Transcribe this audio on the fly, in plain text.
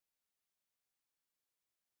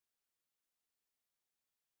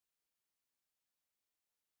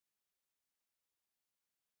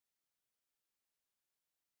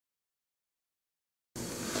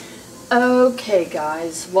Okay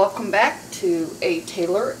guys, welcome back to A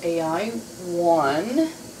Taylor AI1,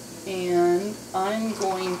 and I'm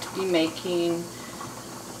going to be making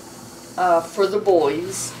for the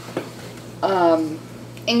boys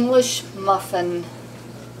English muffin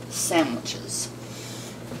sandwiches.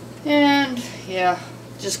 And yeah,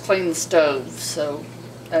 just clean the stove, so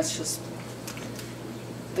that's just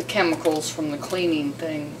the chemicals from the cleaning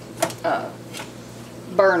thing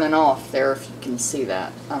burning off there, if you can see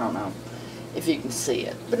that. I don't know if you can see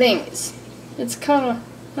it, but anyways, it's kind of,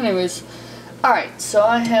 alright, so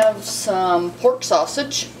I have some pork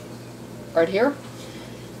sausage right here,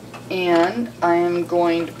 and I am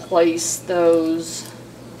going to place those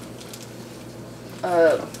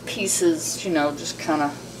pieces, you know, just kind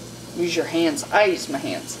of use your hands. I use my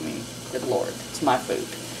hands, I mean, good lord, it's my food.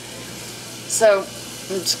 So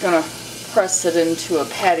I'm just going to press it into a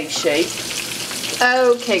patty shape.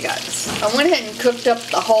 Okay guys, I went ahead and cooked up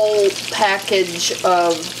the whole package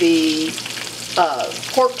of the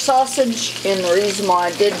pork sausage, and the reason why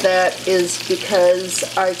I did that is because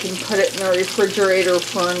I can put it in the refrigerator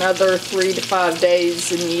for another 3 to 5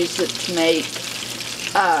 days and use it to make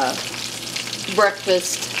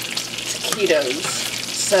breakfast taquitos.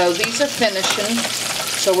 So these are finishing,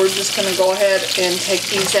 so we're just going to go ahead and take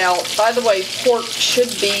these out. By the way, pork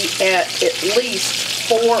should be at least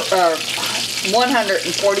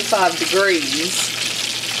 145 degrees.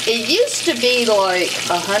 It used to be like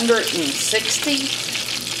 160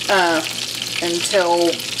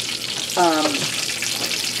 until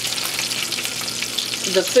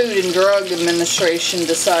the Food and Drug Administration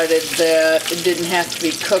decided that it didn't have to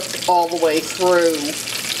be cooked all the way through.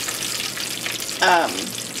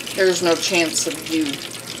 There's no chance of you,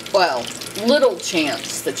 well, little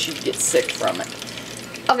chance that you'd get sick from it.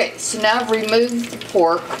 Okay, so now I've removed the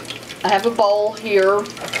pork. I have a bowl here.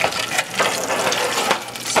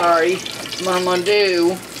 Sorry, what I'm going to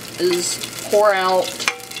do is pour out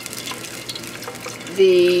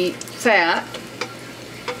the fat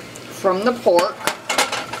from the pork.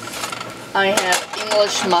 I have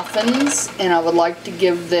English muffins, and I would like to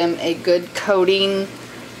give them a good coating,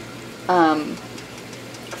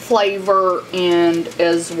 flavor, and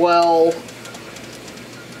as well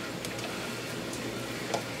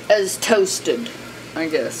as toasted, I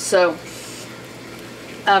guess. So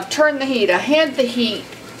I've turned the heat. I had the heat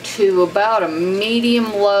to about a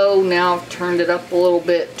medium low. Now I've turned it up a little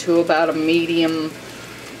bit to about a medium,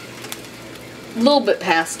 a little bit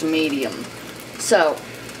past a medium. So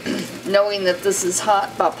knowing that this is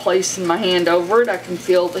hot, by placing my hand over it, I can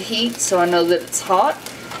feel the heat, so I know that it's hot.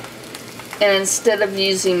 And instead of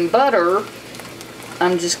using butter,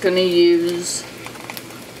 I'm just going to use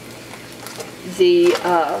the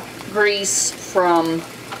grease from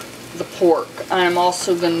the pork. I'm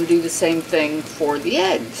also going to do the same thing for the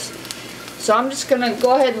eggs. So I'm just going to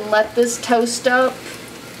go ahead and let this toast up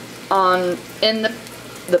in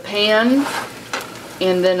the pan,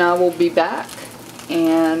 and then I will be back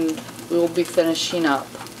and we'll be finishing up.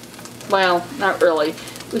 Well, not really.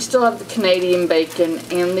 We still have the Canadian bacon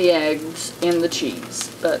and the eggs and the cheese,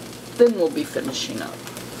 but then we'll be finishing up.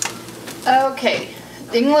 Okay,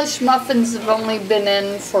 the English muffins have only been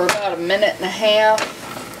in for about a minute and a half.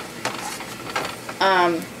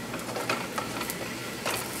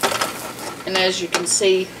 And as you can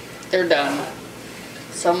see, they're done.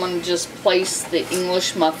 So I'm going to just place the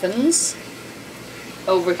English muffins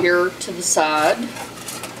over here to the side.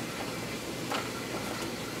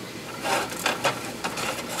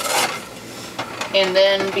 And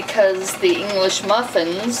then, because the English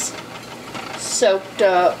muffins soaked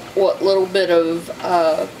up what little bit of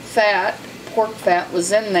fat, pork fat,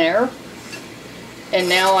 was in there, and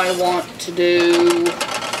now I want to do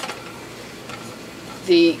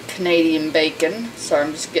the Canadian bacon, so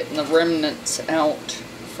I'm just getting the remnants out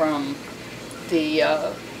from the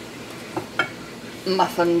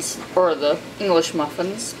muffins, or the English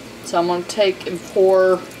muffins. So I'm going to take and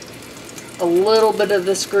pour a little bit of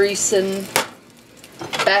this grease in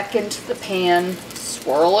back into the pan,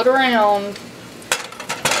 swirl it around,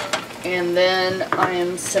 and then I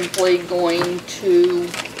am simply going to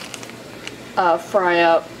fry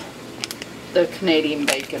up the Canadian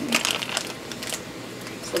bacon.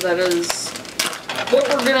 So that is what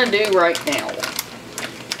we're going to do right now.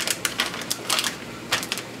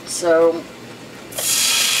 So it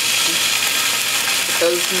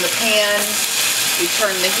goes in the pan. We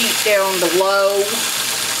turn the heat down to low,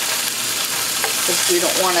 because we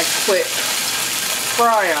don't want a quick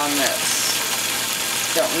fry on this.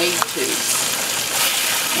 Don't need to.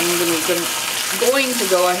 I'm going to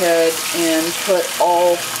go ahead and put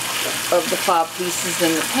all of the 5 pieces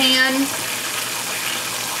in the pan.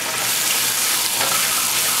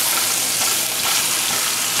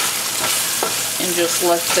 and just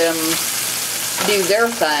let them do their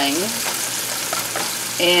thing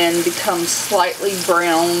and become slightly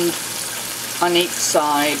browned on each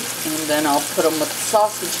side, and then I'll put them with the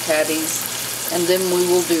sausage patties, and then we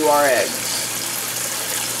will do our eggs.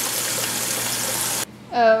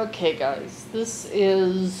 Okay guys, this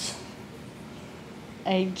is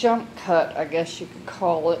a jump cut, I guess you could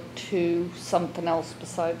call it, to something else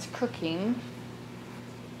besides cooking.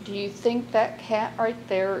 Do you think that cat right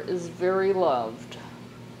there is very loved?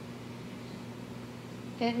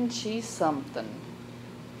 Isn't she something?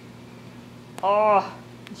 Oh,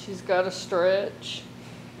 she's got a stretch.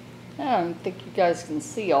 I don't think you guys can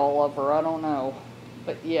see all of her, I don't know.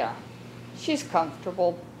 But yeah, she's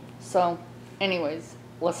comfortable. So, anyways,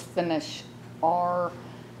 let's finish our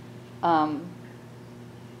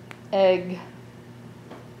egg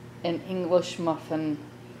and English muffin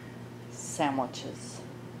sandwiches.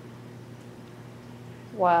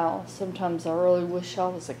 Wow, sometimes I really wish I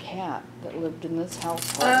was a cat that lived in this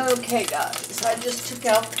household. Okay guys, I just took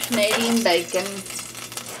out the Canadian bacon.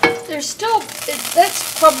 There's still,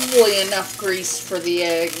 that's probably enough grease for the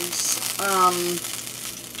eggs.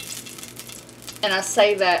 And I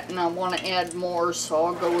say that and I want to add more, so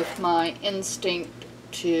I'll go with my instinct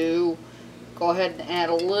to go ahead and add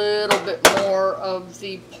a little bit more of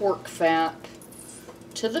the pork fat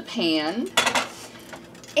to the pan.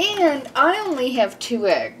 And I only have 2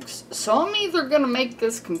 eggs, so I'm either going to make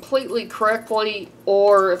this completely correctly,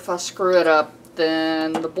 or if I screw it up,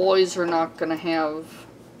 then the boys are not going to have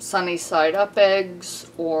sunny side up eggs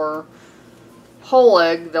or whole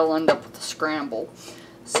egg. They'll end up with a scramble.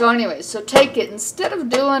 So anyway, so take it, instead of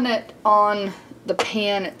doing it on the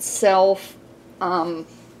pan itself, I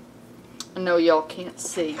know y'all can't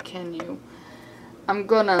see, can you? I'm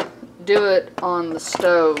going to do it on the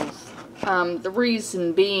stove. The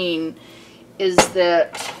reason being is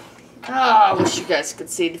that, I wish you guys could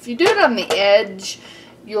see it. If you do it on the edge,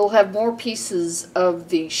 you'll have more pieces of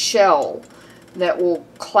the shell that will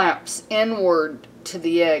collapse inward to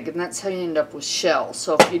the egg, and that's how you end up with shell.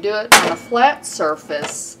 So if you do it on a flat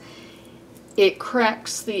surface, it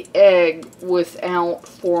cracks the egg without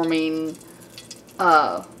forming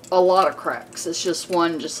a lot of cracks. It's just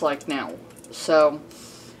one, just like now. So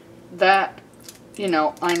that, you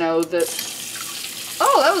know, I know that,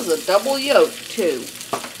 oh, that was a double yolk too.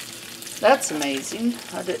 That's amazing.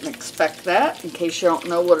 I didn't expect that. In case you don't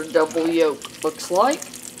know what a double yolk looks like,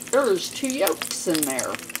 there's 2 yolks in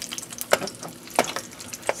there.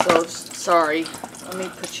 So, sorry, let me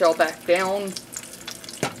put y'all back down,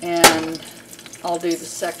 and I'll do the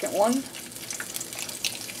second one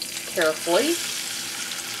carefully.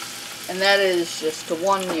 And that is just a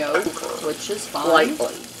 1 yolk, which is fine,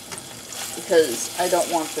 lightly, because I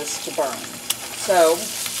don't want this to burn. So,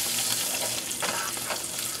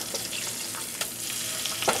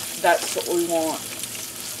 that's what we want.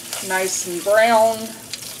 Nice and brown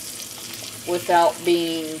without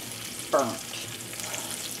being burnt.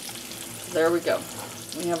 There we go.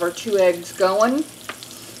 We have our 2 eggs going.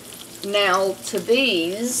 Now to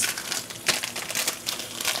these,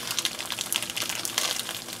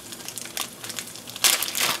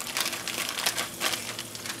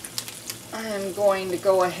 I'm going to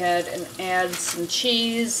go ahead and add some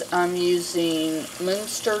cheese. I'm using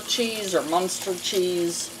Munster cheese or Munster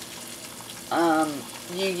cheese.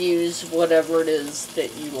 You use whatever it is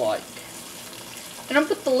that you like. And I'll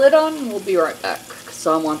put the lid on and we'll be right back, because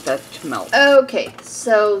I want that to melt. Okay,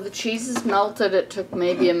 so the cheese is melted. It took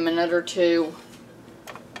maybe a minute or 2.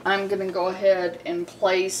 I'm going to go ahead and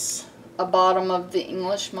place a bottom of the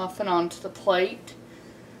English muffin onto the plate.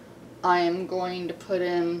 I am going to put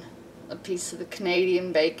in a piece of the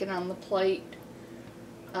Canadian bacon on the plate,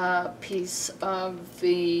 a piece of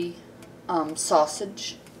the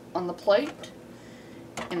sausage on the plate,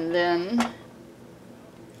 and then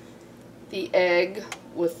the egg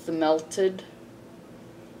with the melted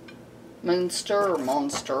Munster or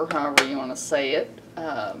Monster, however you want to say it,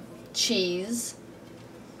 cheese,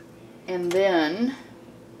 and then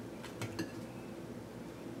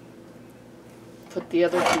put the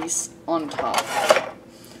other piece on top.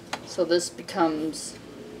 So this becomes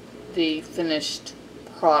the finished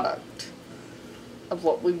product of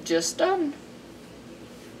what we've just done.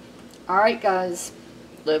 Alright guys,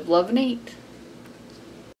 live, love, and eat.